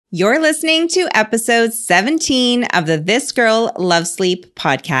You're listening to episode 17 of the This Girl Loves Sleep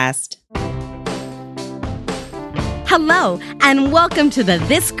podcast. Hello, and welcome to the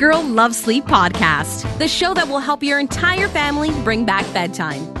This Girl Loves Sleep podcast, the show that will help your entire family bring back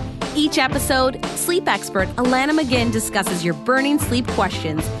bedtime. Each episode, sleep expert Alana McGinn discusses your burning sleep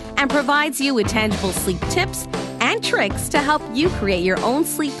questions and provides you with tangible sleep tips and tricks to help you create your own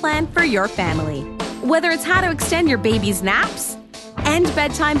sleep plan for your family. Whether it's how to extend your baby's naps, end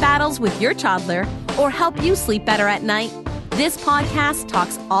bedtime battles with your toddler, or help you sleep better at night, this podcast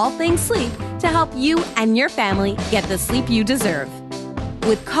talks all things sleep to help you and your family get the sleep you deserve.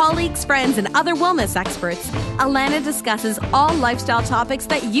 With colleagues, friends, and other wellness experts, Alana discusses all lifestyle topics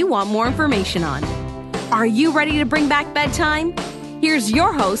that you want more information on. Are you ready to bring back bedtime? Here's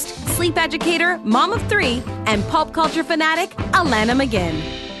your host, sleep educator, mom of three, and pulp culture fanatic, Alana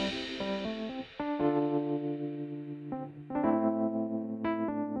McGinn.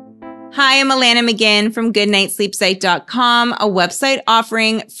 Hi, I'm Alana McGinn from GoodnightSleepSite.com, a website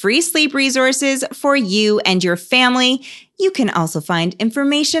offering free sleep resources for you and your family. You can also find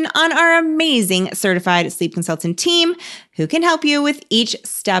information on our amazing certified sleep consultant team who can help you with each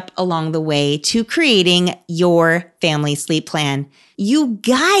step along the way to creating your family sleep plan. You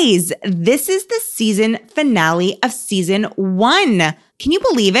guys, this is the season finale of season 1. Can you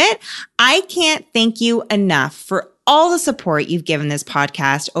believe it? I can't thank you enough for all the support you've given this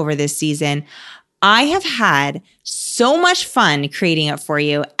podcast over this season. I have had so much fun creating it for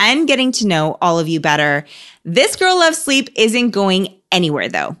you and getting to know all of you better. This Girl Loves Sleep isn't going anywhere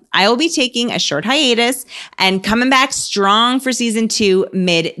though. I will be taking a short hiatus and coming back strong for season 2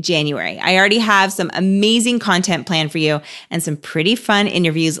 mid-January. I already have some amazing content planned for you and some pretty fun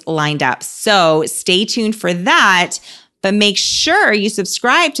interviews lined up. So stay tuned for that. But make sure you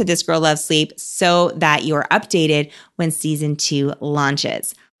subscribe to This Girl Loves Sleep so that you're updated when season 2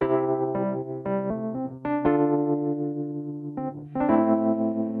 launches.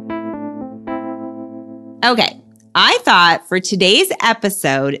 Okay, I thought for today's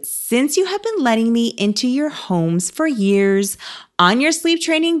episode, since you have been letting me into your homes for years on your sleep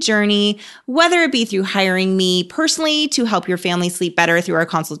training journey, whether it be through hiring me personally to help your family sleep better through our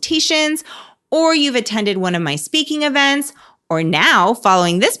consultations, or you've attended one of my speaking events, or now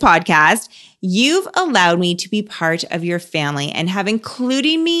following this podcast, you've allowed me to be part of your family and have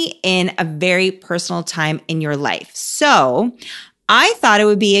included me in a very personal time in your life. So I thought it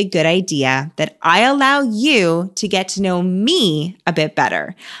would be a good idea that I allow you to get to know me a bit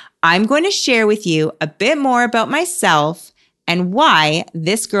better. I'm going to share with you a bit more about myself and why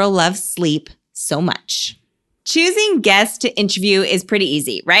this girl loves sleep so much. Choosing guests to interview is pretty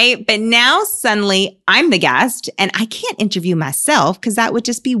easy, right? But now suddenly I'm the guest and I can't interview myself because that would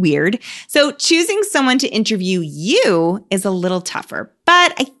just be weird. So choosing someone to interview you is a little tougher,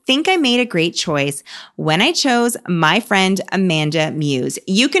 but I think I made a great choice when I chose my friend Amanda Muse.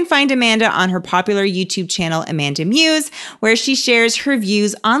 You can find Amanda on her popular YouTube channel, Amanda Muse, where she shares her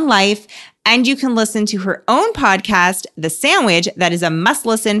views on life. And you can listen to her own podcast, The Sandwich, that is a must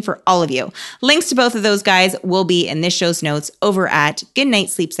listen for all of you. Links to both of those guys will be in this show's notes over at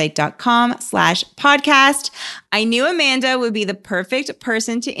goodnightsleepsite.com/podcast. I knew Amanda would be the perfect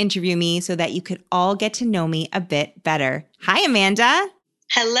person to interview me so that you could all get to know me a bit better. Hi, Amanda.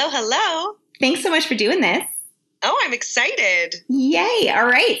 Hello, hello. Thanks so much for doing this. Oh, I'm excited. Yay. All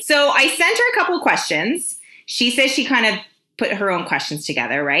right. So I sent her a couple of questions. She says she kind of put her own questions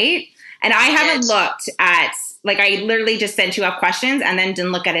together, right? And I haven't looked at, I literally just sent you up questions and then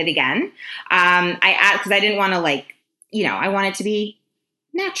didn't look at it again. Because I didn't want to I want it to be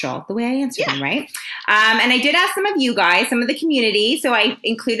natural, the way I answer them, right? And I did ask some of you guys, some of the community. So I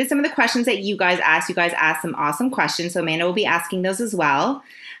included some of the questions that you guys asked. You guys asked some awesome questions. So Amanda will be asking those as well.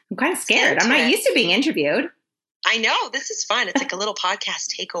 I'm kind of scared. I'm not used to being interviewed. I know. This is fun. It's like a little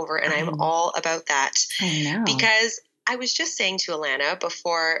podcast takeover, and I'm all about that. I know. Because I was just saying to Alana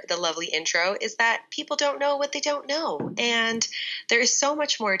before the lovely intro is that people don't know what they don't know. And there is so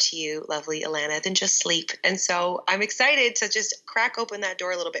much more to you, lovely Alana, than just sleep. And so I'm excited to just crack open that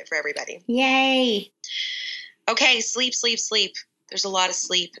door a little bit for everybody. Yay. Okay, sleep, sleep, sleep. There's a lot of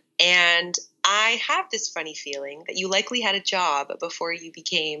sleep. And I have this funny feeling that you likely had a job before you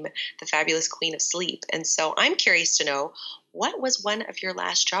became the fabulous queen of sleep. And so I'm curious to know, what was one of your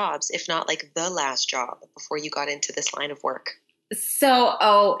last jobs, if not like the last job, before you got into this line of work?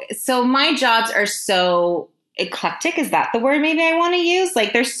 So my jobs are so eclectic. Is that the word maybe I want to use?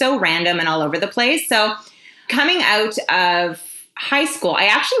 Like they're so random and all over the place. So coming out of high school, I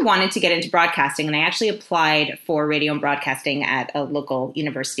actually wanted to get into broadcasting, and I actually applied for radio and broadcasting at a local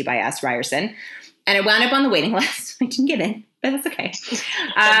university by us, Ryerson. And I wound up on the waiting list. I didn't get in, but that's okay.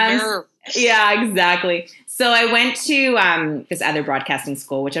 Nerve. Yeah, exactly. So I went to this other broadcasting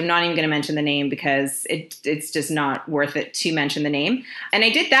school, which I'm not even going to mention the name because it's just not worth it to mention the name. And I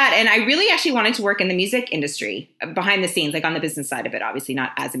did that. And I really actually wanted to work in the music industry behind the scenes, like on the business side of it, obviously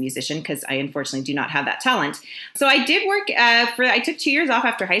not as a musician because I unfortunately do not have that talent. So I did work I took 2 years off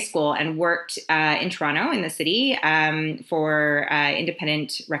after high school and worked in Toronto in the city for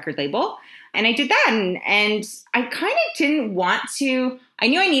independent record label. And I did that. And I kind of didn't want to, I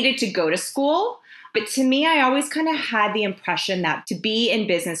knew I needed to go to school. But to me, I always kind of had the impression that to be in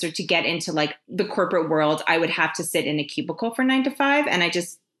business or to get into like the corporate world, I would have to sit in a cubicle for 9 to 5. And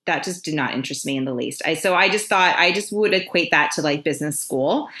that just did not interest me in the least. So I just thought I just would equate that to like business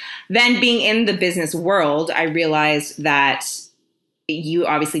school. Then being in the business world, I realized that you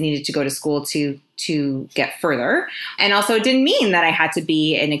obviously needed to go to school to get further. And also it didn't mean that I had to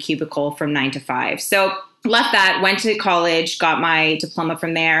be in a cubicle from 9 to 5. So left that, went to college, got my diploma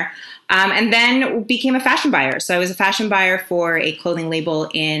from there, and then became a fashion buyer. So I was a fashion buyer for a clothing label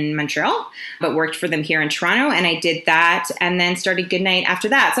in Montreal, but worked for them here in Toronto. And I did that and then started Goodnight after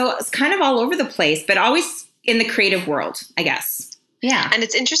that. So it's kind of all over the place, but always in the creative world, I guess. Yeah. And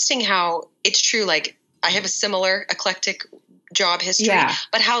it's interesting how it's true. Like I have a similar eclectic job history,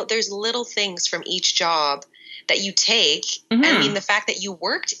 but how there's little things from each job that you take. Mm-hmm. I mean, the fact that you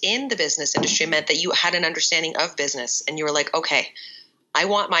worked in the business industry meant that you had an understanding of business and you were like, okay, I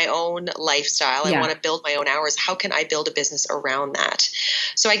want my own lifestyle. I want to build my own hours. How can I build a business around that?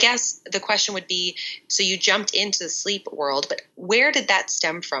 So I guess the question would be, so you jumped into the sleep world, but where did that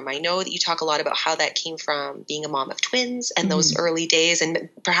stem from? I know that you talk a lot about how that came from being a mom of twins and those early days, and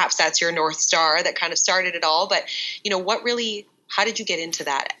perhaps that's your North Star that kind of started it all. But, how did you get into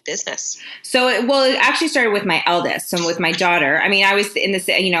that business? So, it actually started with my eldest, so with my daughter. I mean, I was in the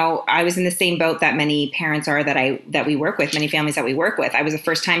same boat that many parents are that we work with, many families that we work with. I was a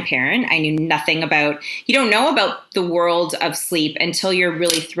first-time parent. I knew nothing about, you don't know about the world of sleep until you're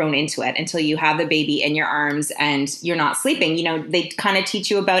really thrown into it, until you have the baby in your arms and you're not sleeping. They kind of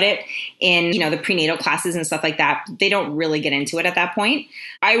teach you about it in, the prenatal classes and stuff like that. They don't really get into it at that point.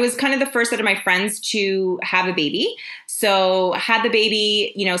 I was kind of the first out of my friends to have a baby. So had the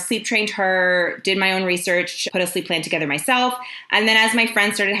baby, sleep trained her, did my own research, put a sleep plan together myself. And then as my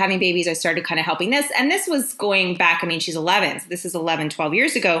friends started having babies, I started kind of helping this. And this was going back, she's 11. So this is 11, 12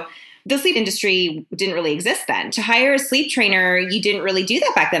 years ago. The sleep industry didn't really exist then. To hire a sleep trainer, you didn't really do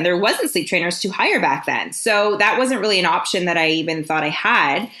that back then. There wasn't sleep trainers to hire back then. So that wasn't really an option that I even thought I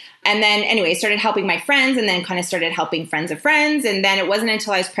had. And then anyway, started helping my friends and then kind of started helping friends of friends. And then it wasn't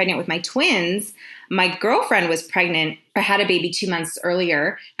until I was pregnant with my twins, my girlfriend was pregnant or had a baby 2 months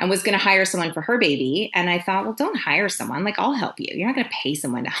earlier and was going to hire someone for her baby. And I thought, well, don't hire someone. Like, I'll help you. You're not going to pay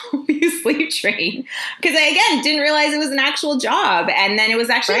someone to help you sleep train. Because I, again, didn't realize it was an actual job. And then it was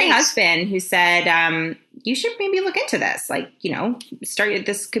actually my husband who said, you should maybe look into this. Like,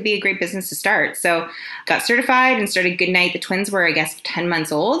 this could be a great business to start. So got certified and started Goodnight. The twins were, I guess, 10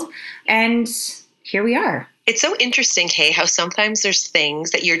 months old. And here we are. It's so interesting, hey, how sometimes there's things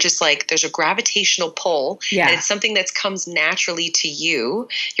that you're just like, there's a gravitational pull. Yeah. And it's something that comes naturally to you.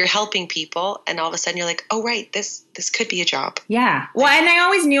 You're helping people. And all of a sudden you're like, oh, right, this could be a job. Yeah. Well, and I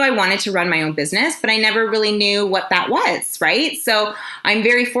always knew I wanted to run my own business, but I never really knew what that was, right? So I'm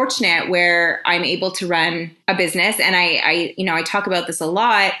very fortunate where I'm able to run a business. And I talk about this a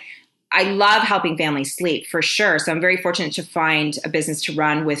lot. I love helping families sleep for sure. So I'm very fortunate to find a business to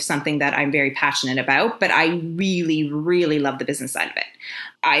run with something that I'm very passionate about, but I really, really love the business side of it.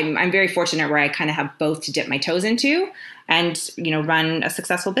 I'm very fortunate where I kind of have both to dip my toes into and, run a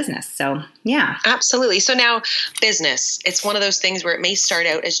successful business. So yeah. Absolutely. So now business, it's one of those things where it may start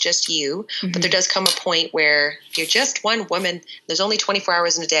out as just you, but there does come a point where you're just one woman. There's only 24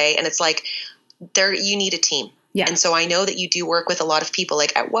 hours in a day. And it's like you need a team. Yeah. And so I know that you do work with a lot of people.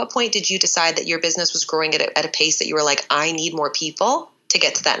 Like, at what point did you decide that your business was growing at a pace that you were like, I need more people to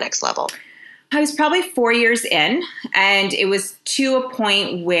get to that next level? I was probably 4 years in, and it was to a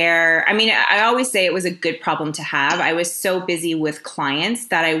point where, I always say it was a good problem to have. I was so busy with clients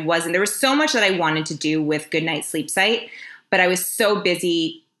that there was so much that I wanted to do with Goodnight Sleep Site, but I was so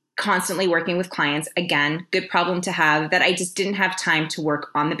busy constantly working with clients. Again, good problem to have, that I just didn't have time to work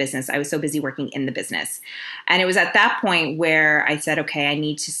on the business. I was so busy working in the business. And it was at that point where I said, okay, I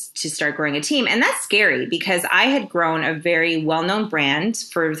need to start growing a team. And that's scary because I had grown a very well-known brand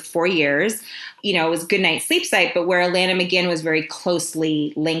for 4 years. It was Goodnight Sleep Site, but where Alana McGinn was very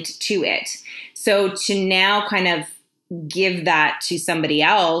closely linked to it. So to now kind of give that to somebody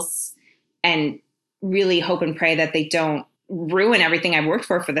else and really hope and pray that they don't ruin everything I've worked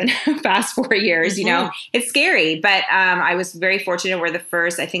for the past 4 years. You know, it's scary, but I was very fortunate. We're the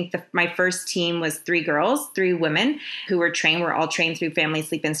first, I think my first team was 3 girls, 3 women who were trained. We're all trained through Family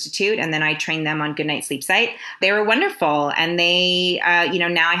Sleep Institute. And then I trained them on Goodnight Sleep Site. They were wonderful. And they,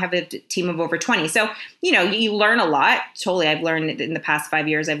 now I have a team of over 20. So, you learn a lot. Totally. I've learned in the past 5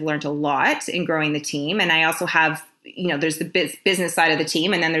 years, I've learned a lot in growing the team. And I also have, there's the business side of the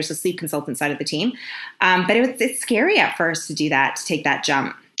team, and then there's the sleep consultant side of the team. But it's scary at first to do that, to take that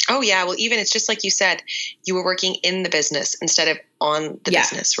jump. Oh, yeah. Well, even it's just like you said, you were working in the business instead of on the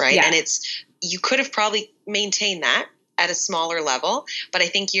business, right? Yeah. And you could have probably maintained that at a smaller level, but I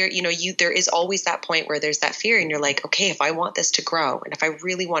think there is always that point where there's that fear and you're like, okay, if I want this to grow and if I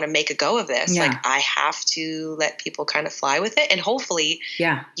really want to make a go of this, like I have to let people kind of fly with it. And hopefully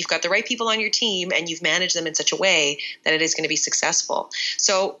you've got the right people on your team and you've managed them in such a way that it is going to be successful.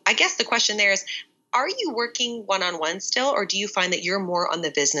 So I guess the question there is, are you working one-on-one still, or do you find that you're more on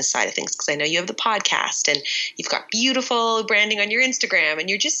the business side of things? Because I know you have the podcast and you've got beautiful branding on your Instagram and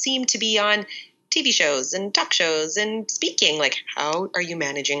you just seem to be on TV shows and talk shows and speaking. Like, how are you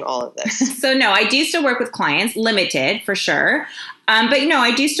managing all of this? So no, I do still work with clients, limited for sure. But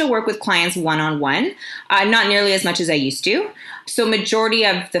I do still work with clients one-on-one, not nearly as much as I used to. So majority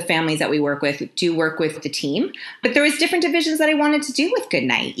of the families that we work with do work with the team, but there was different divisions that I wanted to do with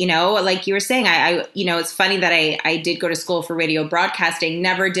Goodnight. Like you were saying, I it's funny that I did go to school for radio broadcasting.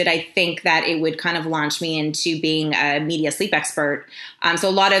 Never did I think that it would kind of launch me into being a media sleep expert. So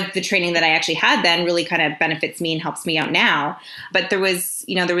a lot of the training that I actually had then really kind of benefits me and helps me out now. But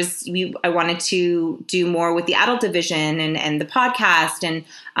I wanted to do more with the adult division and the podcast and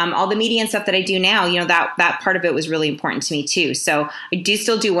all the media and stuff that I do now. That part of it was really important to me too. So I do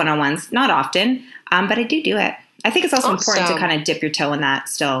still do one-on-ones, not often, but I do it. I think it's also important to kind of dip your toe in that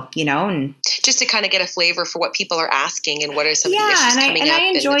still, and just to kind of get a flavor for what people are asking and what are some of the issues coming up. Yeah, and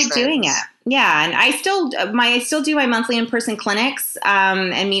I enjoy doing it. Yeah, and I still do my monthly in-person clinics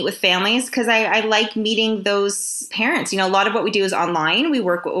and meet with families because I like meeting those parents. A lot of what we do is online. We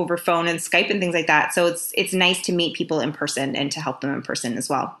work over phone and Skype and things like that. So it's nice to meet people in person and to help them in person as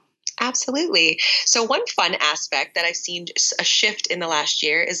well. Absolutely. So one fun aspect that I've seen a shift in the last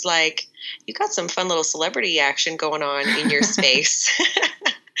year is like you got some fun little celebrity action going on in your space.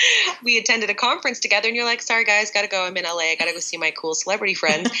 We attended a conference together and you're like, sorry guys, got to go. I'm in LA. I got to go see my cool celebrity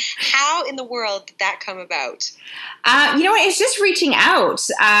friends. How in the world did that come about? It's just reaching out.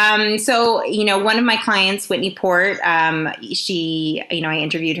 So, one of my clients, Whitney Port, she, I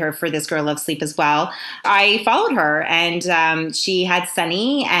interviewed her for This Girl Loves Sleep as well. I followed her and she had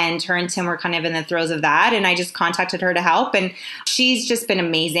Sunny and her and Tim were kind of in the throes of that. And I just contacted her to help. And she's just been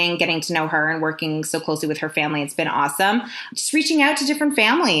amazing getting to know her and working so closely with her family. It's been awesome. Just reaching out to different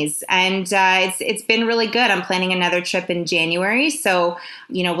families. And it's been really good. I'm planning another trip in January. So,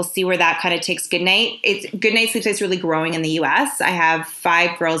 we'll see where that kind of takes Goodnight. Goodnight Sleep is really growing in the U.S. I have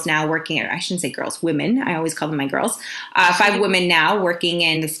 5 girls now working, or I shouldn't say girls, women. I always call them my girls. 5 women now working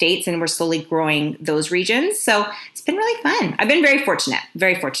in the States, and we're slowly growing those regions. So it's been really fun. I've been very fortunate,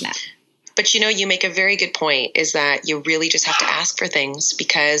 very fortunate. But you make a very good point is that you really just have to ask for things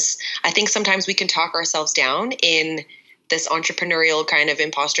because I think sometimes we can talk ourselves down in this entrepreneurial kind of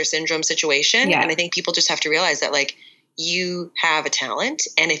imposter syndrome situation. Yeah. And I think people just have to realize that like you have a talent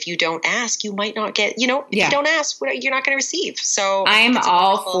and if you don't ask, you might not get, if you don't ask, you're not going to receive. So I'm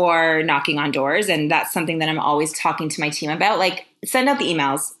all for knocking on doors. And that's something that I'm always talking to my team about. Like send out the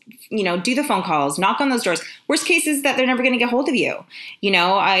emails, do the phone calls, knock on those doors. Worst case is that they're never going to get hold of you.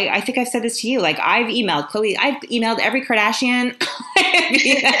 I think I've said this to you. Like I've emailed Chloe. I've emailed every Kardashian.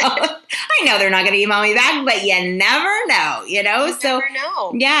 I know they're not going to email me back, but you never know, You never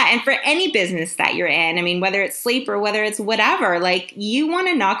know. Yeah. And for any business that you're in, I mean, whether it's sleep or whether it's whatever, like you want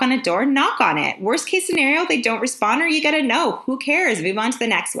to knock on a door, knock on it. Worst case scenario, they don't respond or you got to know. Who cares? Move on to the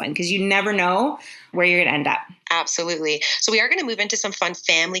next one because you never know where you're going to end up. Absolutely. So we are going to move into some fun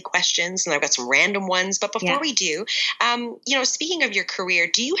family questions, and I've got some random ones. But before we do, speaking of your career,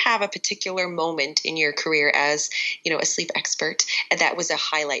 do you have a particular moment in your career as, a sleep expert that was a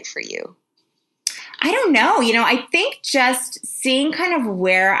highlight for you? I don't know. I think just seeing kind of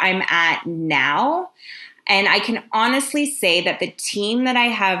where I'm at now, and I can honestly say that the team that I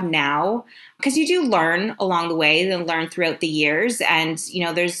have now, because you do learn along the way and learn throughout the years, and,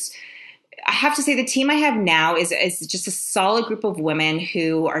 I have to say the team I have now is just a solid group of women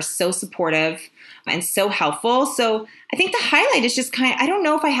who are so supportive and so helpful. So I think the highlight is just I don't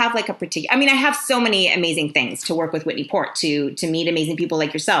know if I have like a particular, I have so many amazing things to work with Whitney Port, to meet amazing people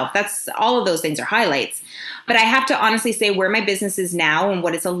like yourself. That's all of those things are highlights. But I have to honestly say where my business is now and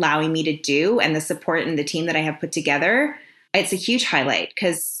what it's allowing me to do and the support and the team that I have put together, it's a huge highlight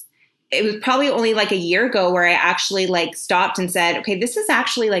because it was probably only like a year ago where I actually like stopped and said, okay, this is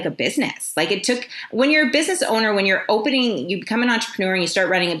actually like a business. Like it took, when you're a business owner, when you're opening, you become an entrepreneur and you start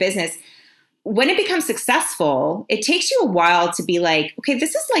running a business, when it becomes successful, it takes you a while to be like, okay,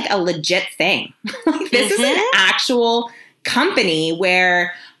 this is like a legit thing. Like this is an actual company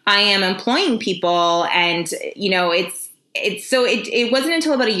where I am employing people. And, you know, it wasn't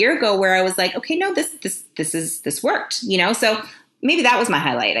until about a year ago where I was like, okay, no, this worked, you know? So maybe that was my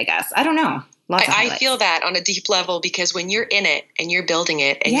highlight, I guess. I don't know. I feel that on a deep level because when you're in it and you're building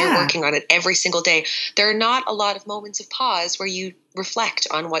it and you're working on it every single day, there are not a lot of moments of pause where you reflect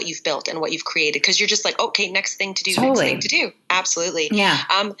on what you've built and what you've created because you're just like, okay, next thing to do, next thing to do. Absolutely. Yeah.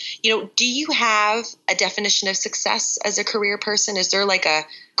 You know, do you have a definition of success as a career person? Is there like a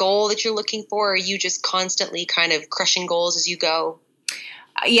goal that you're looking for? Or are you just constantly kind of crushing goals as you go?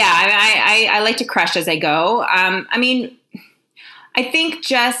 Yeah, I like to crush as I go. I mean, I think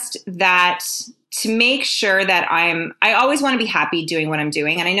just that to make sure that I always want to be happy doing what I'm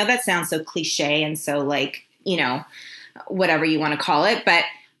doing. And I know that sounds so cliche and so like, you know, whatever you want to call it. But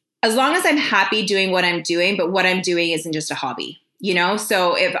as long as I'm happy doing what I'm doing, but what I'm doing isn't just a hobby, you know?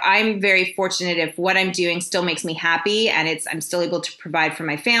 So if I'm very fortunate, if what I'm doing still makes me happy and I'm still able to provide for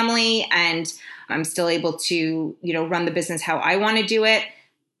my family and I'm still able to, you know, run the business how I want to do it,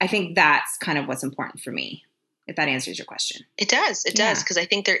 I think that's kind of what's important for me. If that answers your question. It does. It does. Because I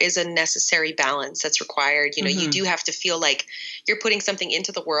think there is a necessary balance that's required. You know, you do have to feel like you're putting something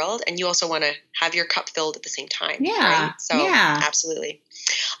into the world and you also want to have your cup filled at the same time. Yeah. Right? So absolutely.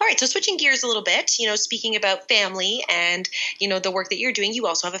 All right. So switching gears a little bit, you know, speaking about family and, you know, the work that you're doing, you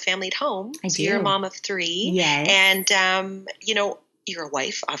also have a family at home. I do. You're a mom of 3. Yes. And, you know, you're a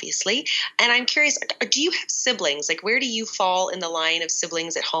wife, obviously. And I'm curious, do you have siblings? Like, where do you fall in the line of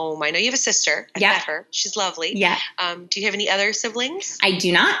siblings at home? I know you have a sister. I've met her. She's lovely. Yeah. Do you have any other siblings? I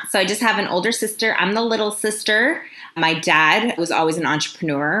do not. So I just have an older sister. I'm the little sister. My dad was always an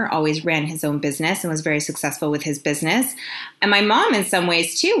entrepreneur, always ran his own business and was very successful with his business. And my mom, in some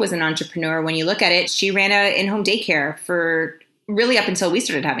ways, too, was an entrepreneur. When you look at it, she ran an in-home daycare for really up until we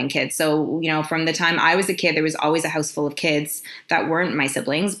started having kids. So, you know, from the time I was a kid, there was always a house full of kids that weren't my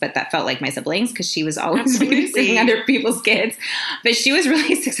siblings, but that felt like my siblings because she was always babysitting other people's kids. But she was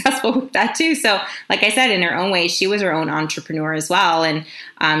really successful with that too. So, like I said, in her own way, she was her own entrepreneur as well.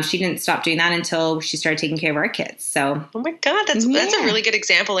 And she didn't stop doing that until she started taking care of our kids. So, oh my God, that's a really good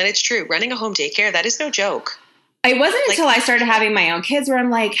example. And it's true. Running a home daycare, that is no joke. It wasn't until I started having my own kids where I'm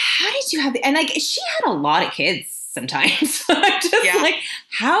like, how did you have and like she had a lot of kids. Sometimes I'm just like,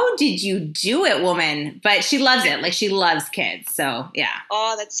 how did you do it, woman? But she loves it. Like she loves kids. So yeah.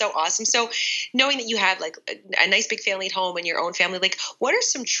 Oh, that's so awesome. So knowing that you have like a nice big family at home and your own family, like what are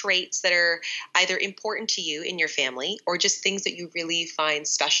some traits that are either important to you in your family or just things that you really find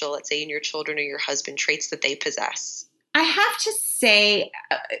special, let's say in your children or your husband, traits that they possess? I have to say,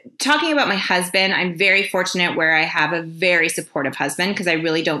 talking about my husband, I'm very fortunate where I have a very supportive husband because I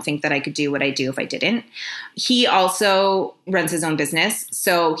really don't think that I could do what I do if I didn't. He also runs his own business,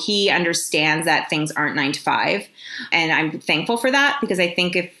 so he understands that things aren't 9 to 5. And I'm thankful for that because I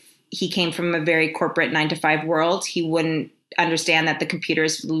think if he came from a very corporate 9 to 5 world, he wouldn't understand that the computer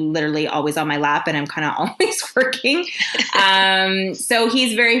is literally always on my lap and I'm kind of always working. So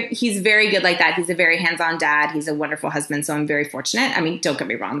he's very good like that. He's a very hands-on dad. He's a wonderful husband. So I'm very fortunate. I mean, don't get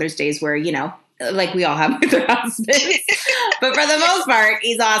me wrong. There's days where, you know, like we all have with our husbands, but for the most part,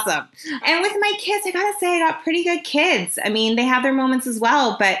 he's awesome. And with my kids, I gotta say I got pretty good kids. I mean, they have their moments as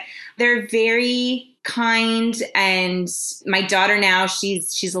well, but they're very kind. And my daughter now,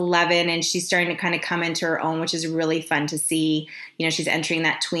 she's 11 and she's starting to kind of come into her own, which is really fun to see. You know, she's entering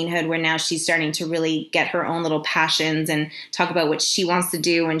that tweenhood where now she's starting to really get her own little passions and talk about what she wants to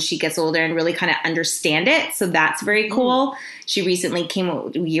do when she gets older and really kind of understand it. So that's very cool. She recently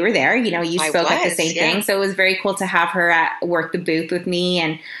you were there, you know, you spoke at the same thing. So it was very cool to have her work the booth with me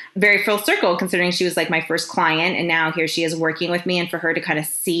and very full circle considering she was like my first client. And now here she is working with me and for her to kind of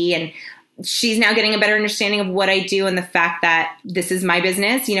see and she's now getting a better understanding of what I do and the fact that this is my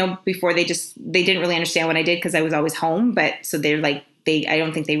business. You know, before they didn't really understand what I did because I was always home. But so they're like, I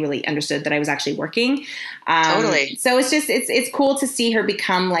don't think they really understood that I was actually working. Totally. So it's just, it's cool to see her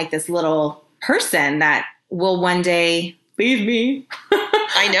become like this little person that will one day leave me.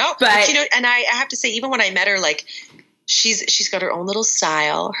 I know. But you know, and I have to say, even when I met her, like, she's got her own little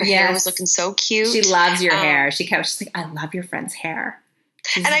style. Her hair was looking so cute. She loves your hair. She's like, I love your friend's hair.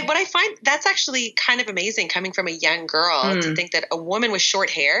 And what I find that's actually kind of amazing coming from a young girl to think that a woman with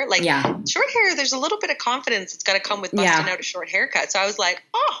short hair, like short hair, there's a little bit of confidence that's got to come with busting out a short haircut. So I was like,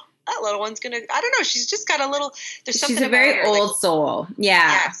 oh, that little one's going to, I don't know. She's just got a little, there's something She's a very about her, old soul.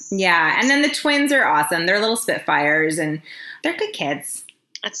 Yeah. Yes. Yeah. And then the twins are awesome. They're little Spitfires and they're good kids.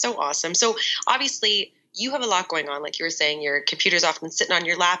 That's so awesome. So obviously you have a lot going on. Like you were saying, your computer's often sitting on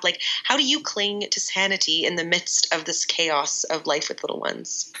your lap. Like, how do you cling to sanity in the midst of this chaos of life with little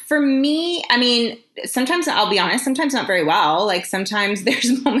ones? For me, I mean, sometimes I'll be honest, sometimes not very well. Like sometimes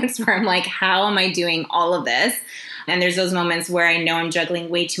there's moments where I'm like, how am I doing all of this? And there's those moments where I know I'm juggling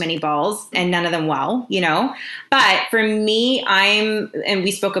way too many balls and none of them well, you know? But for me, and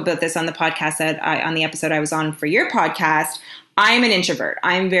we spoke about this on the podcast on the episode I was on for your podcast, I'm an introvert.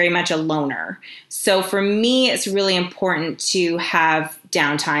 I'm very much a loner. So for me, it's really important to have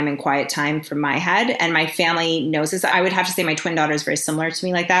downtime and quiet time for my head. And my family knows this. I would have to say my twin daughter is very similar to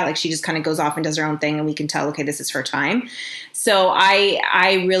me like that. Like she just kind of goes off and does her own thing and we can tell, okay, this is her time. So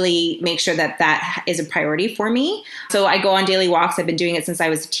I really make sure that is a priority for me. So I go on daily walks. I've been doing it since I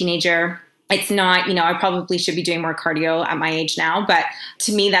was a teenager. It's not, I probably should be doing more cardio at my age now, but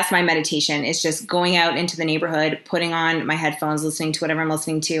to me, that's my meditation. It's just going out into the neighborhood, putting on my headphones, listening to whatever I'm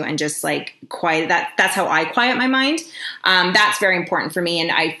listening to, and just like quiet. That's how I quiet my mind. That's very important for me. And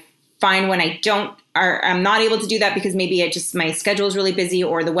I find when I'm not able to do that because maybe my schedule is really busy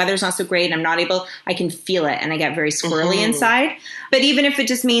or the weather's not so great and I can feel it and I get very squirrely inside. But even if it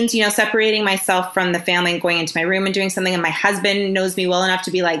just means, separating myself from the family and going into my room and doing something, and my husband knows me well enough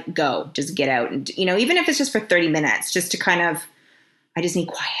to be like, go, just get out. And, even if it's just for 30 minutes, just to I just need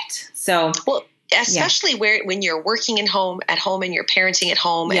quiet. So, well, especially when you're working at home and you're parenting at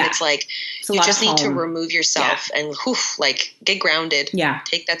home, and it's like you just need to remove yourself and get grounded. Yeah,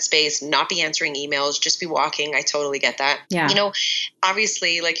 take that space, not be answering emails, just be walking. I totally get that. Yeah,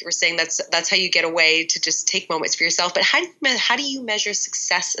 obviously, like you were saying, that's how you get away to just take moments for yourself. But how do you measure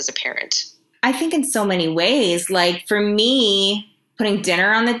success as a parent? I think in so many ways. Like for me, putting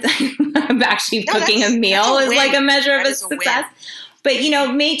dinner on actually cooking a meal is like a measure of a success. But,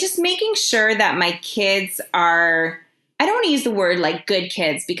 just making sure that my kids are, I don't want to use the word like good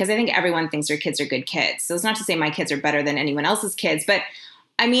kids because I think everyone thinks their kids are good kids. So it's not to say my kids are better than anyone else's kids. But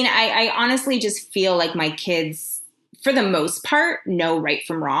I mean, I honestly just feel like my kids, for the most part, know right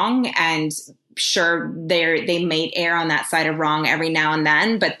from wrong. And sure, they may err on that side of wrong every now and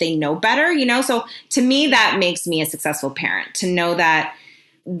then, but they know better, So to me, that makes me a successful parent, to know that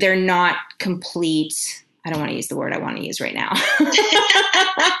they're not complete. I don't want to use the word I want to use right now. No,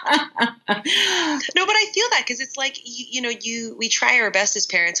 but I feel that because it's like, we try our best as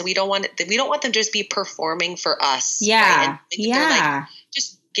parents and we don't want them to just be performing for us. Yeah. Right? And they're like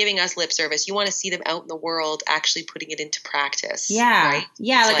just giving us lip service. You want to see them out in the world, actually putting it into practice. Yeah. Right?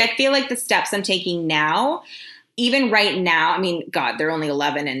 Yeah. Like I feel like the steps I'm taking now, even right now, I mean, God, they're only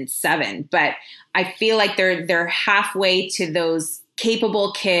 11 and 7, but I feel like they're halfway to those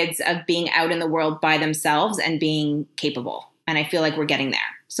capable kids of being out in the world by themselves and being capable. And I feel like we're getting there.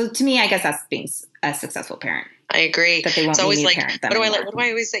 So to me, I guess that's being a successful parent. I agree. That they won't it's always like, parent what do I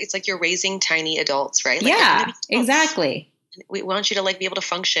always say? It's like you're raising tiny adults, right? Like yeah, exactly. We want you to be able to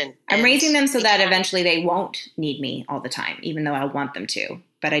function. I'm raising them so that eventually they won't need me all the time, even though I want them to,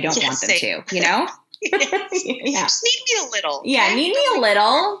 but I don't want them to, You just need me a little. Yeah, okay? need me a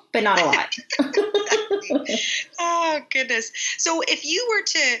little, but not a lot. Oh, goodness. So if you were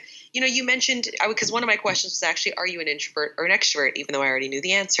to, you mentioned, because one of my questions was actually, are you an introvert or an extrovert, even though I already knew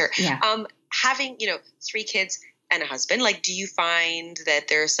the answer. Yeah. Having, 3 kids and a husband, do you find that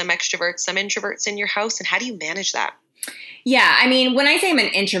there are some extroverts, some introverts in your house, and how do you manage that? Yeah. I mean, when I say I'm an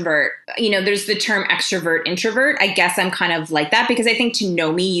introvert, there's the term extrovert, introvert. I guess I'm kind of like that because I think to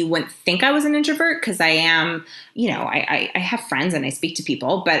know me, you wouldn't think I was an introvert because I am, I have friends and I speak to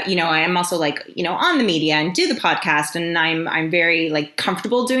people, but, I am also on the media and do the podcast and I'm very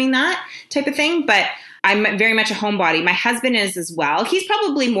comfortable doing that type of thing. But I'm very much a homebody. My husband is as well. He's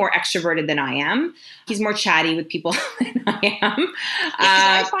probably more extroverted than I am. He's more chatty with people than I am.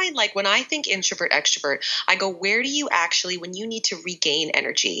 I find when I think introvert, extrovert, I go, where do you actually, when you need to regain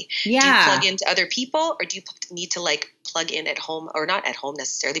energy, do you plug into other people or do you need to plug in at home or not at home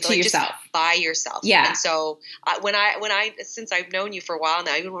necessarily, but to yourself. Just by yourself? Yeah. And so when I, since I've known you for a while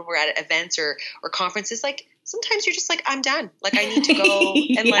now, even when we're at events or conferences, sometimes you're just I'm done. I need to go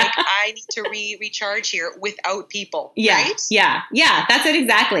and I need to recharge here without people. Yeah. Right? Yeah. Yeah. That's it.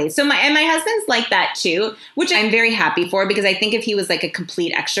 Exactly. So my husband's like that too, which I'm very happy for because I think if he was a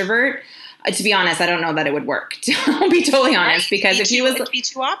complete extrovert, to be honest, I don't know that it would work. I'll be totally honest because if he was it'd be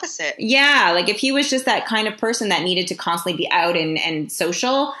too opposite. Yeah. If he was just that kind of person that needed to constantly be out and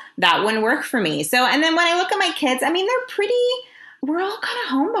social, that wouldn't work for me. So, and then when I look at my kids, I mean, we're all kind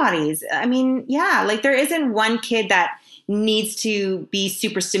of homebodies. I mean, yeah, there isn't one kid that needs to be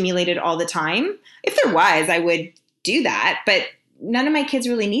super stimulated all the time. If there was, I would do that. But none of my kids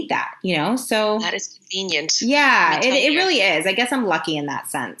really need that, So that is convenient. Yeah, it really is. I guess I'm lucky in that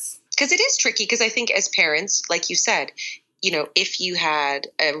sense. Because it is tricky, because I think as parents, like you said, if you had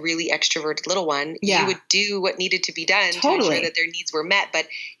a really extroverted little one, you would do what needed to be done to ensure that their needs were met. But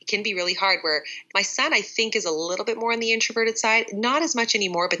it can be really hard, where my son, I think, is a little bit more on the introverted side. Not as much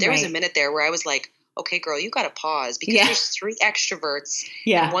anymore, but there was a minute there where I was like, okay, girl, you got to pause, because there's 3 extroverts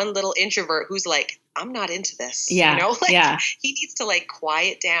and 1 little introvert who's like, I'm not into this. He needs to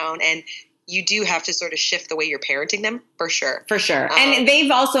quiet down, and you do have to sort of shift the way you're parenting them, for sure. For sure. And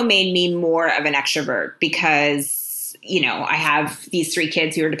they've also made me more of an extrovert because, I have these 3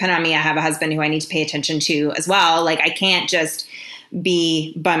 kids who are dependent on me. I have a husband who I need to pay attention to as well. I can't just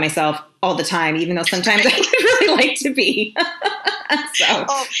be by myself all the time, even though sometimes I would really like to be.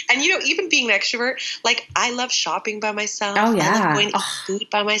 And even being an extrovert, I love shopping by myself. Oh, yeah. I love going to eat food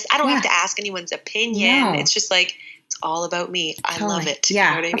by myself. I don't have to ask anyone's opinion. No. It's just it's all about me. I love it.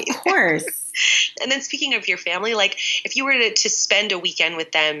 Yeah, you know what I mean? Of course. And then speaking of your family, if you were to spend a weekend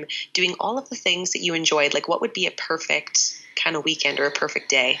with them doing all of the things that you enjoyed, what would be a perfect kind of weekend or a perfect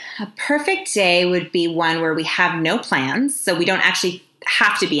day? A perfect day would be one where we have no plans, so we don't actually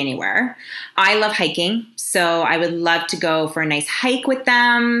have to be anywhere. I love hiking, so I would love to go for a nice hike with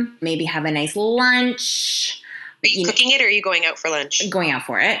them, maybe have a nice lunch. Are you cooking it, or are you going out for lunch? Going out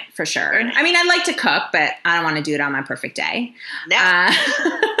for it, for sure. I mean, I'd like to cook, but I don't want to do it on my perfect day. No.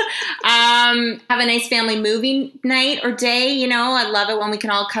 Have a nice family movie night or day. I love it when we can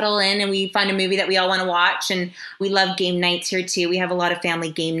all cuddle in and we find a movie that we all want to watch. And we love game nights here too. We have a lot of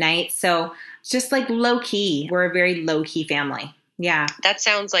family game nights. So it's just low key. We're a very low key family. Yeah. That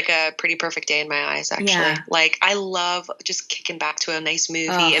sounds like a pretty perfect day in my eyes, actually. Yeah. I love just kicking back to a nice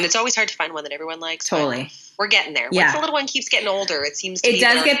movie. And it's always hard to find one that everyone likes. Totally. We're getting there. Once the little one keeps getting older, it seems to be. It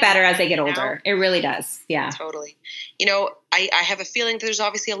does get better as they get older. It really does. Yeah. Totally. I have a feeling that there's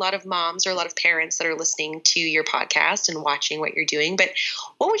obviously a lot of moms or a lot of parents that are listening to your podcast and watching what you're doing. But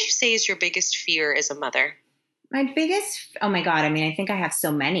what would you say is your biggest fear as a mother? Oh my God. I mean, I think I have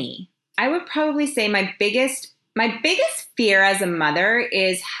so many. I would probably say my biggest fear as a mother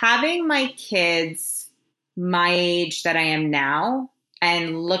is having my kids my age that I am now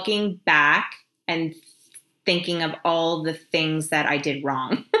and looking back and thinking of all the things that I did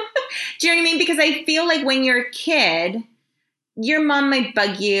wrong. Do you know what I mean? Because I feel like when you're a kid, your mom might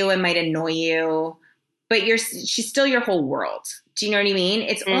bug you and might annoy you, but she's still your whole world. Do you know what I mean?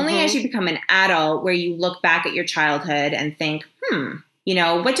 It's only as you become an adult where you look back at your childhood and think,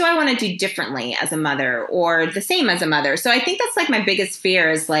 what do I want to do differently as a mother or the same as a mother? So I think that's my biggest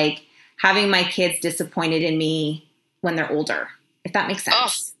fear is having my kids disappointed in me when they're older, if that makes sense.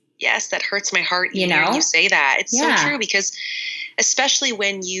 Oh, yes, that hurts my heart. Hearing you say that. It's so true, because especially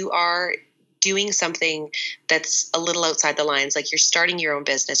when you are doing something that's a little outside the lines, you're starting your own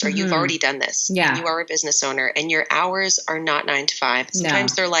business or you've already done this. Yeah. And you are a business owner and your hours are not 9 to 5.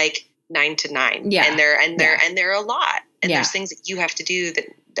 Sometimes they're 9 to 9. Yeah. And they're a lot. And there's things that you have to do that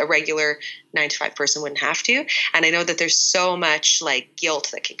a regular 9 to 5 person wouldn't have to. And I know that there's so much guilt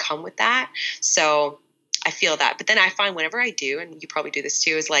that can come with that. So I feel that. But then I find whenever I do, and you probably do this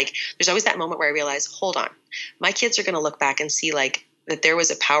too, is there's always that moment where I realize, hold on, my kids are going to look back and see that there was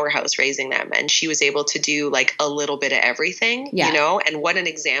a powerhouse raising them and she was able to do a little bit of everything, and what an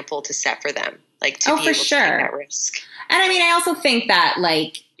example to set for them, to be able to take that risk. And I mean, I also think that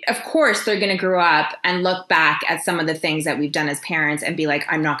of course they're going to grow up and look back at some of the things that we've done as parents and be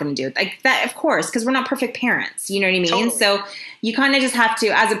I'm not going to do it that, of course, because we're not perfect parents. You know what I mean? Totally. So you kind of just have to,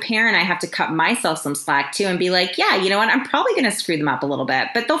 as a parent, I have to cut myself some slack too and be yeah, you know what? I'm probably going to screw them up a little bit,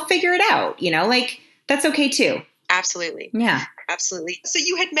 but they'll figure it out, that's okay too. Absolutely. Yeah. Absolutely. So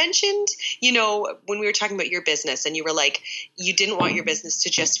you had mentioned, when we were talking about your business and you were you didn't want your business to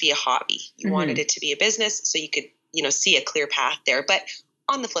just be a hobby. You wanted it to be a business so you could, see a clear path there. But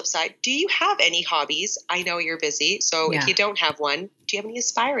on the flip side, do you have any hobbies? I know you're busy. So if you don't have one, do you have any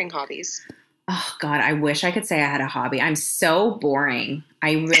aspiring hobbies? Oh God, I wish I could say I had a hobby. I'm so boring.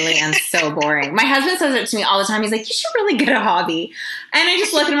 I really am so boring. My husband says it to me all the time. He's you should really get a hobby. And I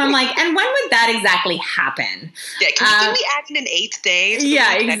just look at him, I'm and when would that exactly happen? Yeah, can we add in an 8th day?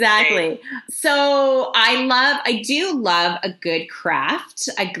 Yeah, exactly. So I do love a good craft.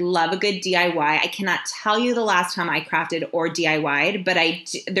 I love a good DIY. I cannot tell you the last time I crafted or DIY'd, but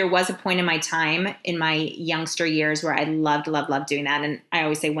there was a point in my time in my youngster years where I loved doing that. And I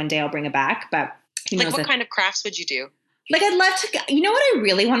always say one day I'll bring it back, but who knows what kind of crafts would you do? Like, I'd love to, you know what I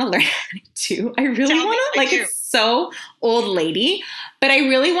really want to learn how to do? I really want to, like, it's so old lady, but I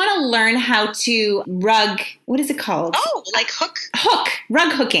really want to learn how to what is it called? Oh, like hook?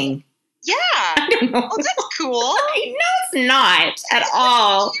 Rug hooking. Yeah. I don't know. Oh, that's cool. I know it's not at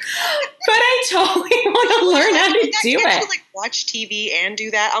all, but I totally want to learn how to do it. You like watch TV and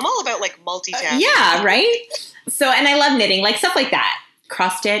do that. I'm all about like multitasking. Yeah, right? So, and I love knitting, like stuff like that.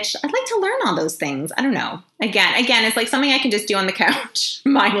 Cross stitch. I'd like to learn all those things. I don't know. Again, it's like something I can just do on the couch,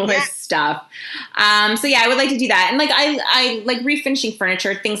 mindless stuff. So yeah, I would like to do that. And like, I like refinishing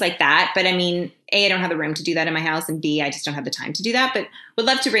furniture, things like that. But I mean, A, I don't have the room to do that in my house. And B, I just don't have the time to do that, but would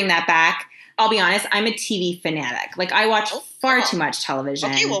love to bring that back. I'll be honest, I'm a TV fanatic. Like I watch far too much television.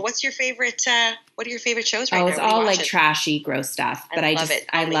 Okay, well, what's your favorite, what are your favorite shows right now? Oh, it's all like trashy, gross stuff. But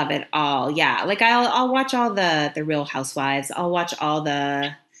I love it all. Yeah. Like I'll watch all the Real Housewives. I'll watch all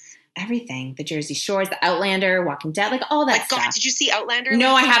everything, the Jersey Shores, the Outlander, Walking Dead, like all that stuff. God, did you see Outlander?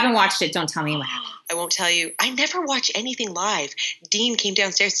 No, I haven't watched it. Don't tell me what happened. I won't tell you. I never watch anything live. Dean came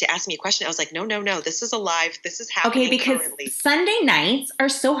downstairs to ask me a question. I was like, no. This is alive. This is happening. Okay, because currently. Sunday nights are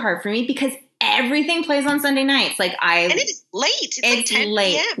so hard for me because everything plays on Sunday nights. And it is late. It's like 10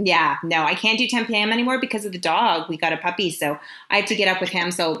 late. p.m. Yeah, no, I can't do 10 p.m. anymore because of the dog. We got a puppy, so I have to get up with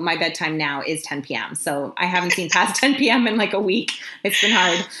him. So my bedtime now is 10 p.m. So I haven't seen past 10 p.m. in like a week. It's been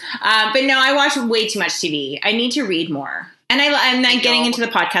hard. But no, I watch way too much TV. I need to read more. And I'm not getting into the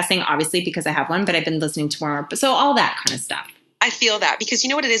podcasting, obviously, because I have one, but I've been listening to more. So all that kind of stuff. I feel that because you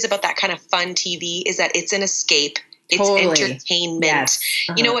know what it is about that kind of fun TV is that it's an escape. It's entertainment. Yes.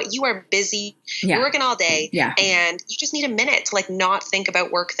 You know what? You are busy. Yeah. You're working all day. Yeah. And you just need a minute to like not think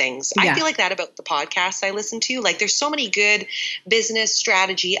about work things. Yeah. I feel like that about the podcasts I listen to. Like there's so many good business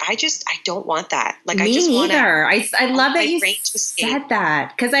strategy. I don't want that. Like Me I just want neither. I love that you said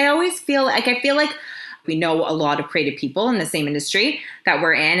that because I feel like we know a lot of creative people in the same industry that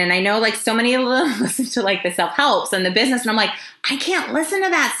we're in. And I know like so many of them listen to like the self-helps and the business. And I'm like, I can't listen to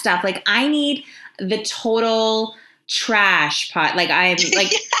that stuff. Like I need the total trash pot. Like I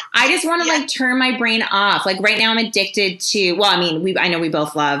just want to like turn my brain off. Like right now I'm addicted to, well, I mean, I know we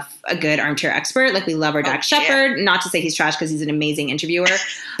both love a good armchair expert. Like we love our Dax Shepard, not to say he's trash because he's an amazing interviewer,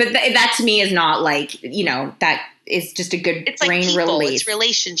 but that to me is not like, you know, that is just a good brain release. It's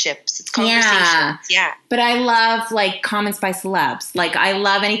relationships. It's conversations. Yeah. But I love like comments by celebs. Like I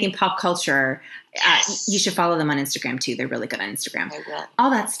love anything pop culture. Yes. You should follow them on Instagram too. They're really good on Instagram. I will. All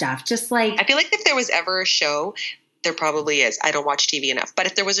that stuff. Just like, I feel like if there was ever a show, there probably is. I don't watch TV enough. But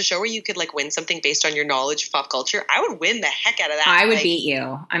if there was a show where you could like win something based on your knowledge of pop culture, I would win the heck out of that. I would beat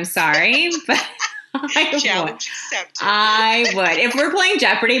you. I'm sorry, but Challenge accepted. I would. If we're playing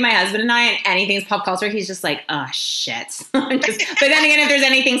Jeopardy, my husband and I, and anything's pop culture, he's just like, oh, shit. But then again, if there's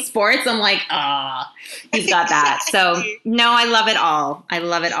anything sports, I'm like, oh, he's got that. So, no, I love it all. I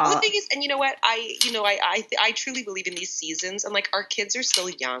love it all. Well, the thing is, and you know what? I truly believe in these seasons. And like our kids are still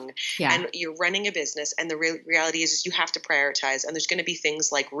young and you're running a business. And the reality is you have to prioritize. And there's going to be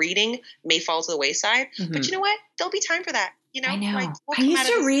things like reading may fall to the wayside. Mm-hmm. But you know what? There'll be time for that. You know, I know. Like, I used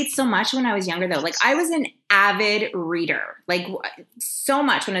to read so much when I was younger, though. Like, I was an avid reader, like, so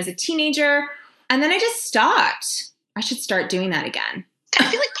much when I was a teenager. And then I just stopped. I should start doing that again.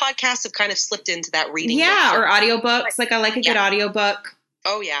 I feel like podcasts have kind of slipped into that reading. Yeah, or audiobooks. Like, I like a good audiobook.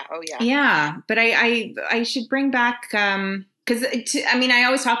 Oh, yeah. Yeah, but I should bring back, because, I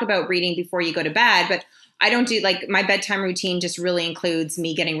always talk about reading before you go to bed, but I don't do, like, my bedtime routine just really includes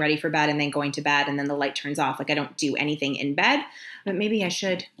me getting ready for bed and then going to bed and then the light turns off. Like, I don't do anything in bed, but maybe I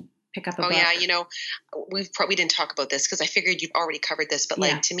should pick up a book. Oh, yeah. You know, we didn't talk about this because I figured you'd already covered this, but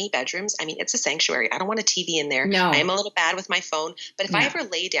like to me, bedrooms, I mean, it's a sanctuary. I don't want a TV in there. No. I am a little bad with my phone, but if I ever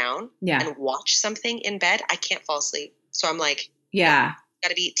lay down and watch something in bed, I can't fall asleep. So I'm like, got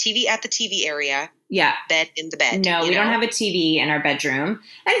to be TV at the TV area. Yeah. Bed in the bed. No, we don't have a TV in our bedroom.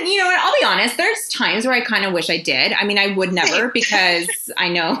 And you know what? I'll be honest. There's times where I kind of wish I did. I mean, I would never because I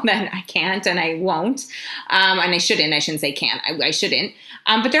know that I can't and I won't. And I shouldn't. I shouldn't say can't. I shouldn't.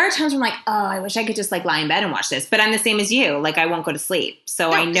 But there are times where I'm like, oh, I wish I could just like lie in bed and watch this. But I'm the same as you. Like I won't go to sleep.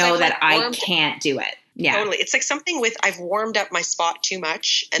 So I know that I can't do it. Yeah. Totally. It's like something with I've warmed up my spot too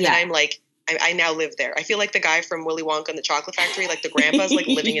much. And then I'm like, I now live there. I feel like the guy from Willy Wonka and the Chocolate Factory, like the grandpa's like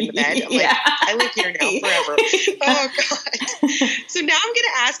living in the bed. I'm like, I live here now forever. Oh, God. So now I'm going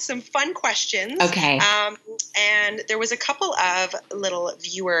to ask some fun questions. Okay. And there was a couple of little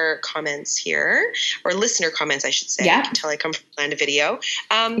viewer comments here, or listener comments, I should say. Yeah. You can tell I come from Land of Video.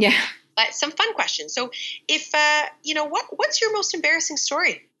 But some fun questions. So if, what's your most embarrassing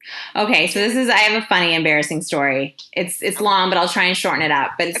story? Okay, so I have a funny, embarrassing story. It's long, but I'll try and shorten it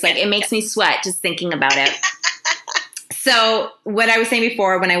up. But it's like, it makes me sweat just thinking about it. So what I was saying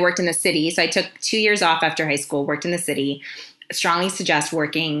before, when I worked in the city, so I took 2 years off after high school, worked in the city. Strongly suggest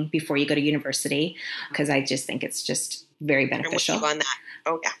working before you go to university because I just think it's just very beneficial. I'm with you on that.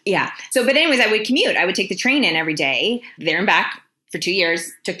 Oh, yeah. Yeah. So, but anyways, I would commute. I would take the train in every day, there and back for 2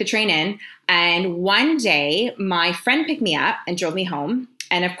 years, took the train in. And one day, my friend picked me up and drove me home.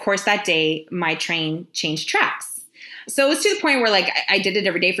 And of course, that day, my train changed tracks. So it was to the point where like I did it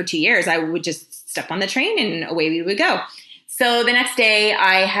every day for 2 years. I would just step on the train and away we would go. So the next day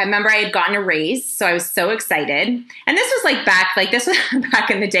I remember I had gotten a raise. So I was so excited. And this was back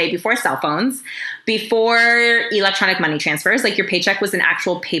in the day before cell phones, before electronic money transfers. Like your paycheck was an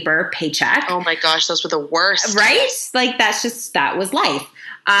actual paper paycheck. Oh my gosh, those were the worst. Right? Like that was life.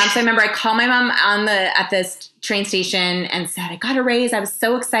 So I remember I called my mom at this train station and said, I got a raise. I was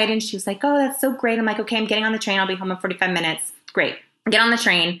so excited. And she was like, oh, that's so great. I'm like, okay, I'm getting on the train. I'll be home in 45 minutes. Great. Get on the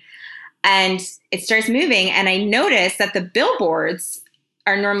train. And it starts moving. And I noticed that the billboards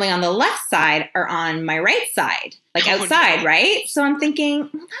are normally on the left side or on my right side, like outside, right? So I'm thinking,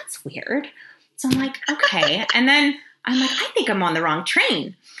 well, that's weird. So I'm like, okay. And then I'm like, I think I'm on the wrong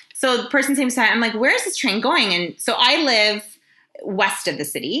train. So the person same side, I'm like, where's this train going? And so I live west of the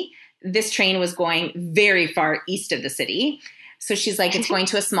city. This train was going very far east of the city. So she's like, it's going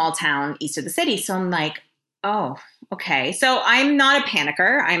to a small town east of the city. So I'm like, oh, okay. So I'm not a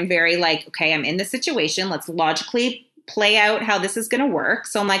panicker. I'm very like, okay, I'm in this situation. Let's logically play out how this is going to work.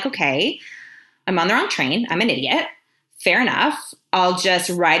 So I'm like, okay, I'm on the wrong train. I'm an idiot. Fair enough. I'll just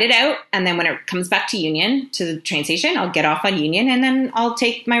ride it out. And then when it comes back to Union, to the train station, I'll get off on Union and then I'll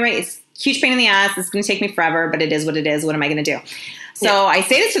take my right. It's a huge pain in the ass. It's going to take me forever, but it is what it is. What am I going to do? So I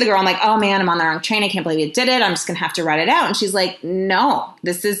say this to the girl. I'm like, oh man, I'm on the wrong train. I can't believe you did it. I'm just going to have to ride it out. And she's like, no,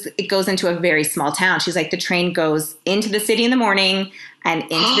 it goes into a very small town. She's like, the train goes into the city in the morning and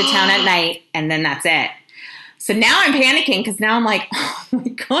into the town at night. And then that's it. So now I'm panicking because now I'm like, oh my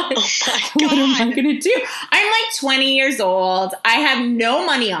God, what am I going to do? I'm like 20 years old. I have no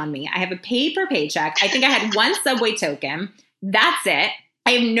money on me. I have a paper paycheck. I think I had one Subway token. That's it.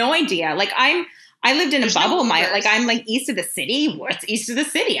 I have no idea. Like I lived in a bubble. I'm like east of the city. What's east of the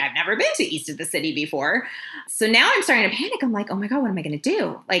city? I've never been to east of the city before. So now I'm starting to panic. I'm like, oh my God, what am I going to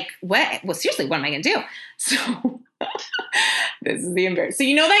do? Like what? Well, seriously, what am I going to do? So this is the embarrassment. So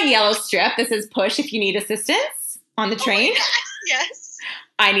you know that yellow strip that says push if you need assistance on the train? Oh yes.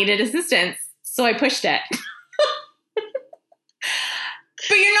 I needed assistance. So I pushed it.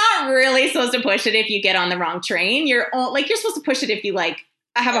 But you're not really supposed to push it if you get on the wrong train. You're supposed to push it if you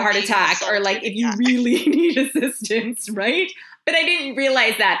have a heart attack or if you really need assistance, right? But I didn't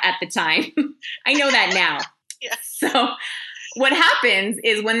realize that at the time. I know that now. Yeah. So what happens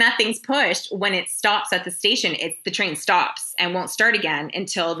is when that thing's pushed, when it stops at the station, the train stops and won't start again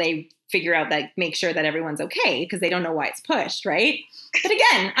until they figure out make sure that everyone's okay because they don't know why it's pushed, right? But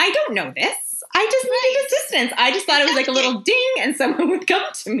again, I don't know this. I just needed assistance. I just thought it was like a little ding and someone would come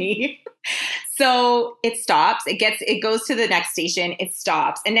to me. So it stops. It goes to the next station. It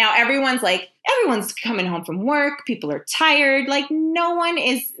stops. And now everyone's coming home from work. People are tired. Like no one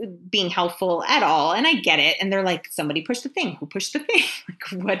is being helpful at all. And I get it. And they're like, somebody pushed the thing. Who pushed the thing?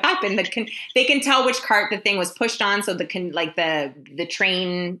 Like what happened? They can tell which cart the thing was pushed on. So the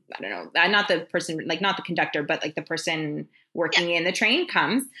train, I don't know, not the person, not the conductor, but the person working in the train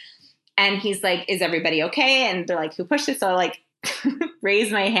comes. And he's like, is everybody okay? And they're like, who pushed it? So I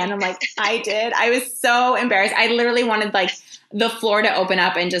raise my hand. I'm like, I did. I was so embarrassed. I literally wanted the floor to open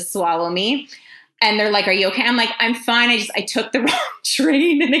up and just swallow me. And they're like, are you okay? I'm like, I'm fine. I took the wrong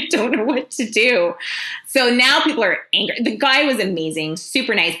train and I don't know what to do. So now people are angry. The guy was amazing,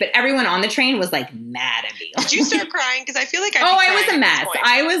 super nice, but everyone on the train was mad at me. Did you start crying? Because I feel like I was a mess.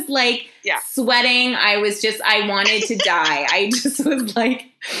 I was sweating. I wanted to die. I just was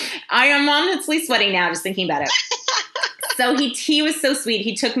I am honestly sweating now just thinking about it. So he was so sweet.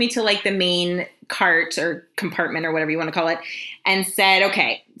 He took me to the main cart or compartment or whatever you want to call it and said,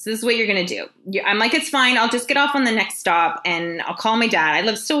 okay, so this is what you're going to do. I'm like, it's fine. I'll just get off on the next stop and I'll call my dad.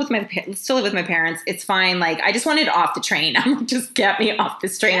 I still live with my parents. It's fine. I just wanted off the train. I'm like, just get me off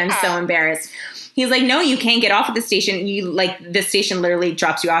this train. Yeah. I'm so embarrassed. He's like, no, you can't get off at the station. This station literally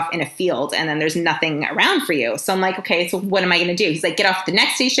drops you off in a field and then there's nothing around for you. So I'm like, okay, so what am I going to do? He's like, get off at the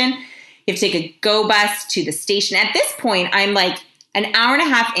next station. You have to take a go bus to the station. At this point, I'm an hour and a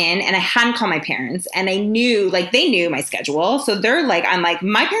half in and I hadn't called my parents and I knew, they knew my schedule. So they're I'm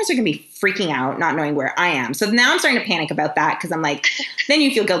my parents are going to be freaking out, not knowing where I am. So now I'm starting to panic about that because I'm then you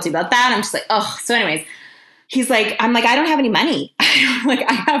feel guilty about that. I'm just oh, so anyways, he's I'm I don't have any money.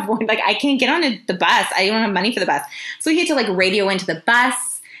 I have one, I can't get on the bus. I don't have money for the bus. So he had to radio into the bus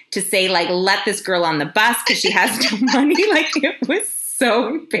to say like, let this girl on the bus because she has no money. Like it was so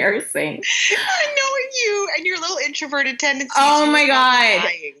embarrassing. I know you and your little introverted tendencies. Oh my God.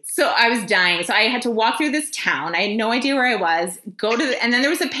 So I was dying. So I had to walk through this town. I had no idea where I was. And then there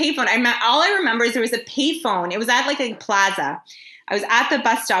was a payphone. All I remember is there was a payphone. It was at like a plaza. I was at the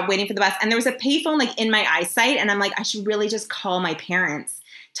bus stop waiting for the bus, and there was a payphone like in my eyesight. And I'm like, I should really just call my parents,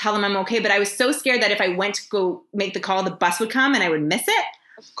 tell them I'm okay. But I was so scared that if I went to go make the call, the bus would come and I would miss it.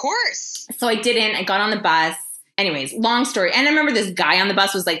 Of course. So I didn't. I got on the bus. Anyways, long story. And I remember this guy on the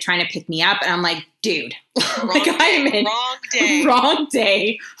bus was like trying to pick me up. And I'm like, dude, like I'm in wrong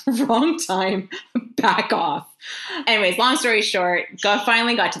day, wrong time, back off. Anyways, long story short,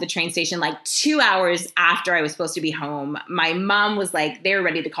 finally got to the train station like 2 hours after I was supposed to be home. My mom was like, they were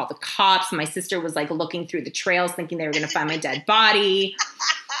ready to call the cops. My sister was like looking through the trails thinking they were going to find my dead body.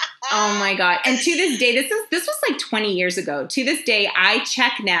 Oh my God. And to this day, this was like 20 years ago. To this day, I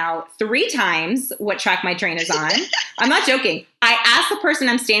check now 3 times what track my train is on. I'm not joking. I ask the person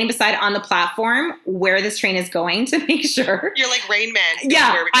I'm standing beside on the platform where this train is going to make sure. You're like Rain Man.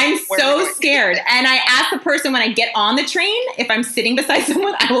 Yeah, I'm so scared. And I ask the person when I get on the train, if I'm sitting beside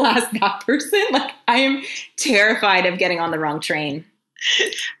someone, I will ask that person. Like I am terrified of getting on the wrong train.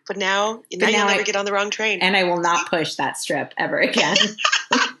 But now you'll never get on the wrong train. And I will not push that strip ever again.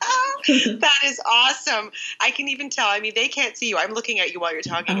 That is awesome. I can even tell. I mean, they can't see you. I'm looking at you while you're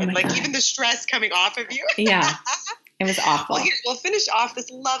talking. And like God. Even the stress coming off of you. Yeah. It was awful. Well, here, we'll finish off this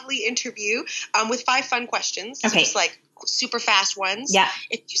lovely interview with 5 fun questions. Okay. Just like super fast ones. Yeah.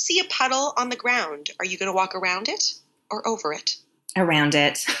 If you see a puddle on the ground, are you going to walk around it or over it? Around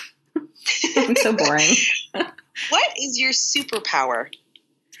it. I'm so boring. What is your superpower?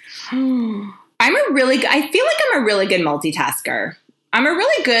 I feel like I'm a really good multitasker. I'm a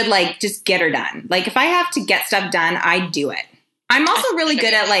really good, like, just get her done. Like, if I have to get stuff done, I do it. I'm also really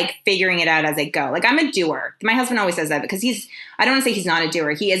good at, like, figuring it out as I go. Like, I'm a doer. My husband always says that because I don't want to say he's not a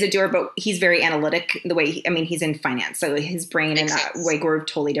doer. He is a doer, but he's very analytic the way, he's in finance. So his brain and like, we're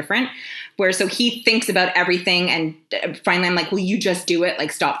totally different. So he thinks about everything. And finally, I'm like, will you just do it?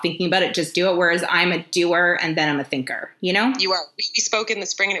 Like, stop thinking about it. Just do it. Whereas I'm a doer and then I'm a thinker, you know? You are. We spoke in the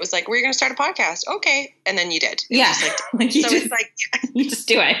spring and it was like, we're going to start a podcast. Okay. And then you did. Yeah. You just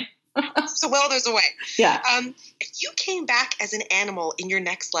do it. So there's a way. Yeah. If you came back as an animal in your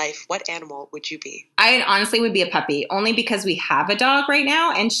next life, what animal would you be? I honestly would be a puppy, only because we have a dog right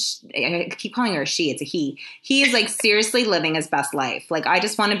now, and I keep calling her a she. It's a he. He is like seriously living his best life. Like I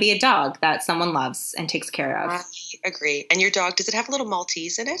just want to be a dog that someone loves and takes care of. I agree. And your dog, does it have a little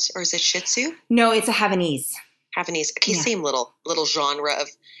Maltese in it, or is it Shih Tzu? No, it's a Havanese. Havanese. Okay, yeah. Same little genre of.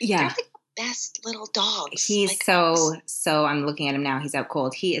 Yeah. Like best little dogs. He's like, so I'm looking at him now. He's out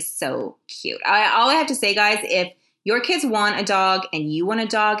cold. He is so cute. All I have to say, guys, if your kids want a dog and you want a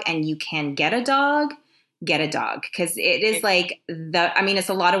dog and you can get a dog, because it is like it's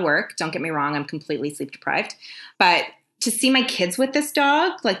a lot of work. Don't get me wrong. I'm completely sleep deprived, but to see my kids with this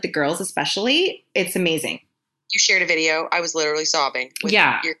dog, like the girls especially, it's amazing. You shared a video. I was literally sobbing.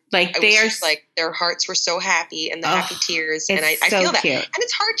 Their hearts were so happy and the happy tears. And I feel that. Cute. And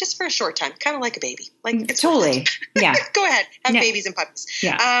it's hard just for a short time, kind of like a baby. Like it's totally. Yeah. Go ahead. Have babies and puppies.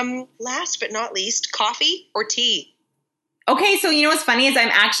 Yeah. Last but not least, coffee or tea? Okay. So you know what's funny is I'm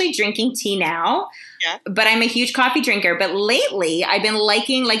actually drinking tea now. Yeah. But I'm a huge coffee drinker. But lately I've been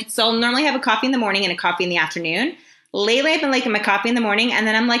liking so I'll normally have a coffee in the morning and a coffee in the afternoon. Lately I've been liking my coffee in the morning and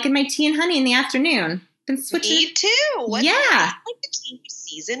then I'm liking my tea and honey in the afternoon. Been switching. Me too. Like the change of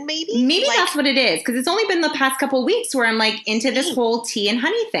season, maybe? Maybe that's what it is. Because it's only been the past couple of weeks where I'm like into this whole tea and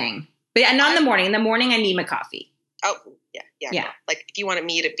honey thing. But not in the morning. In the morning, I need my coffee. Oh, yeah. Like if you wanted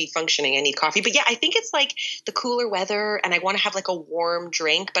me to be functioning, I need coffee. But yeah, I think it's like the cooler weather and I want to have like a warm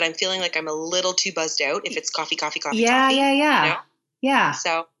drink, but I'm feeling like I'm a little too buzzed out if it's coffee. Yeah. You know? Yeah.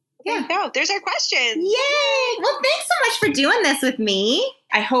 So there you go. There's our questions. Yay! Well, thanks so much for doing this with me.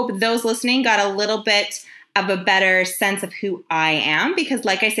 I hope those listening got a little bit of a better sense of who I am because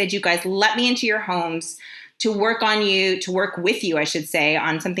like I said, you guys let me into your homes to work with you, I should say,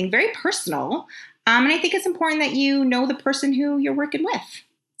 on something very personal. And I think it's important that you know the person who you're working with.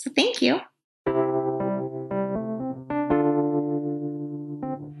 So thank you.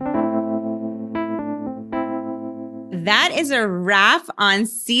 That is a wrap on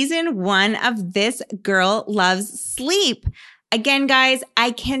season 1 of This Girl Loves Sleep. Again, guys,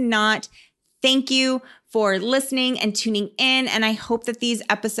 I cannot thank you for listening and tuning in. And I hope that these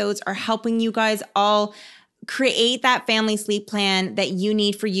episodes are helping you guys all create that family sleep plan that you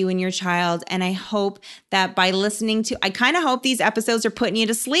need for you and your child. And I hope that by listening I kind of hope these episodes are putting you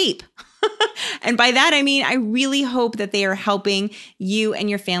to sleep. And by that, I mean, I really hope that they are helping you and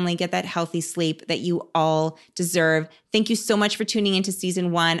your family get that healthy sleep that you all deserve. Thank you so much for tuning into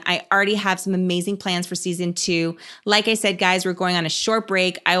season 1. I already have some amazing plans for season 2. Like I said, guys, we're going on a short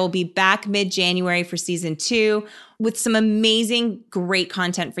break. I will be back mid-January for season 2 with some amazing, great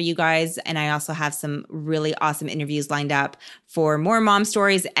content for you guys. And I also have some really awesome interviews lined up for more mom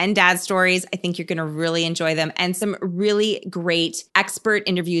stories and dad stories. I think you're going to really enjoy them, and some really great expert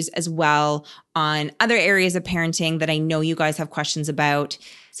interviews as well on other areas of parenting that I know you guys have questions about.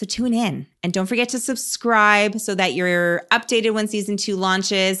 So tune in, and don't forget to subscribe so that you're updated when season 2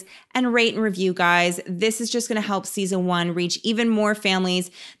 launches, and rate and review, guys. This is just going to help season 1 reach even more families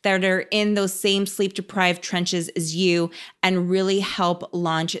that are in those same sleep deprived trenches as you, and really help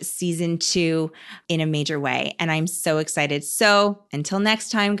launch season 2 in a major way. And I'm so excited. So until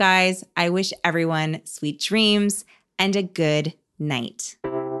next time, guys, I wish everyone sweet dreams and a good night.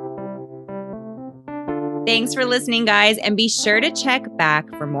 Thanks for listening, guys, and be sure to check back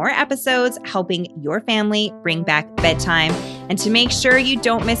for more episodes helping your family bring back bedtime. And to make sure you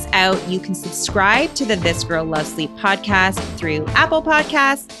don't miss out, you can subscribe to the This Girl Loves Sleep podcast through Apple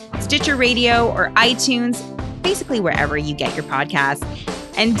Podcasts, Stitcher Radio, or iTunes, basically wherever you get your podcasts.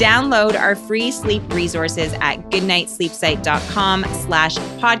 And download our free sleep resources at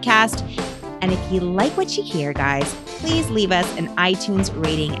goodnightsleepsite.com/podcast. And if you like what you hear, guys, please leave us an iTunes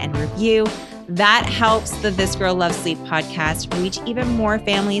rating and review. That helps the This Girl Loves Sleep podcast reach even more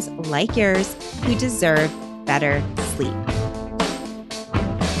families like yours who deserve better sleep.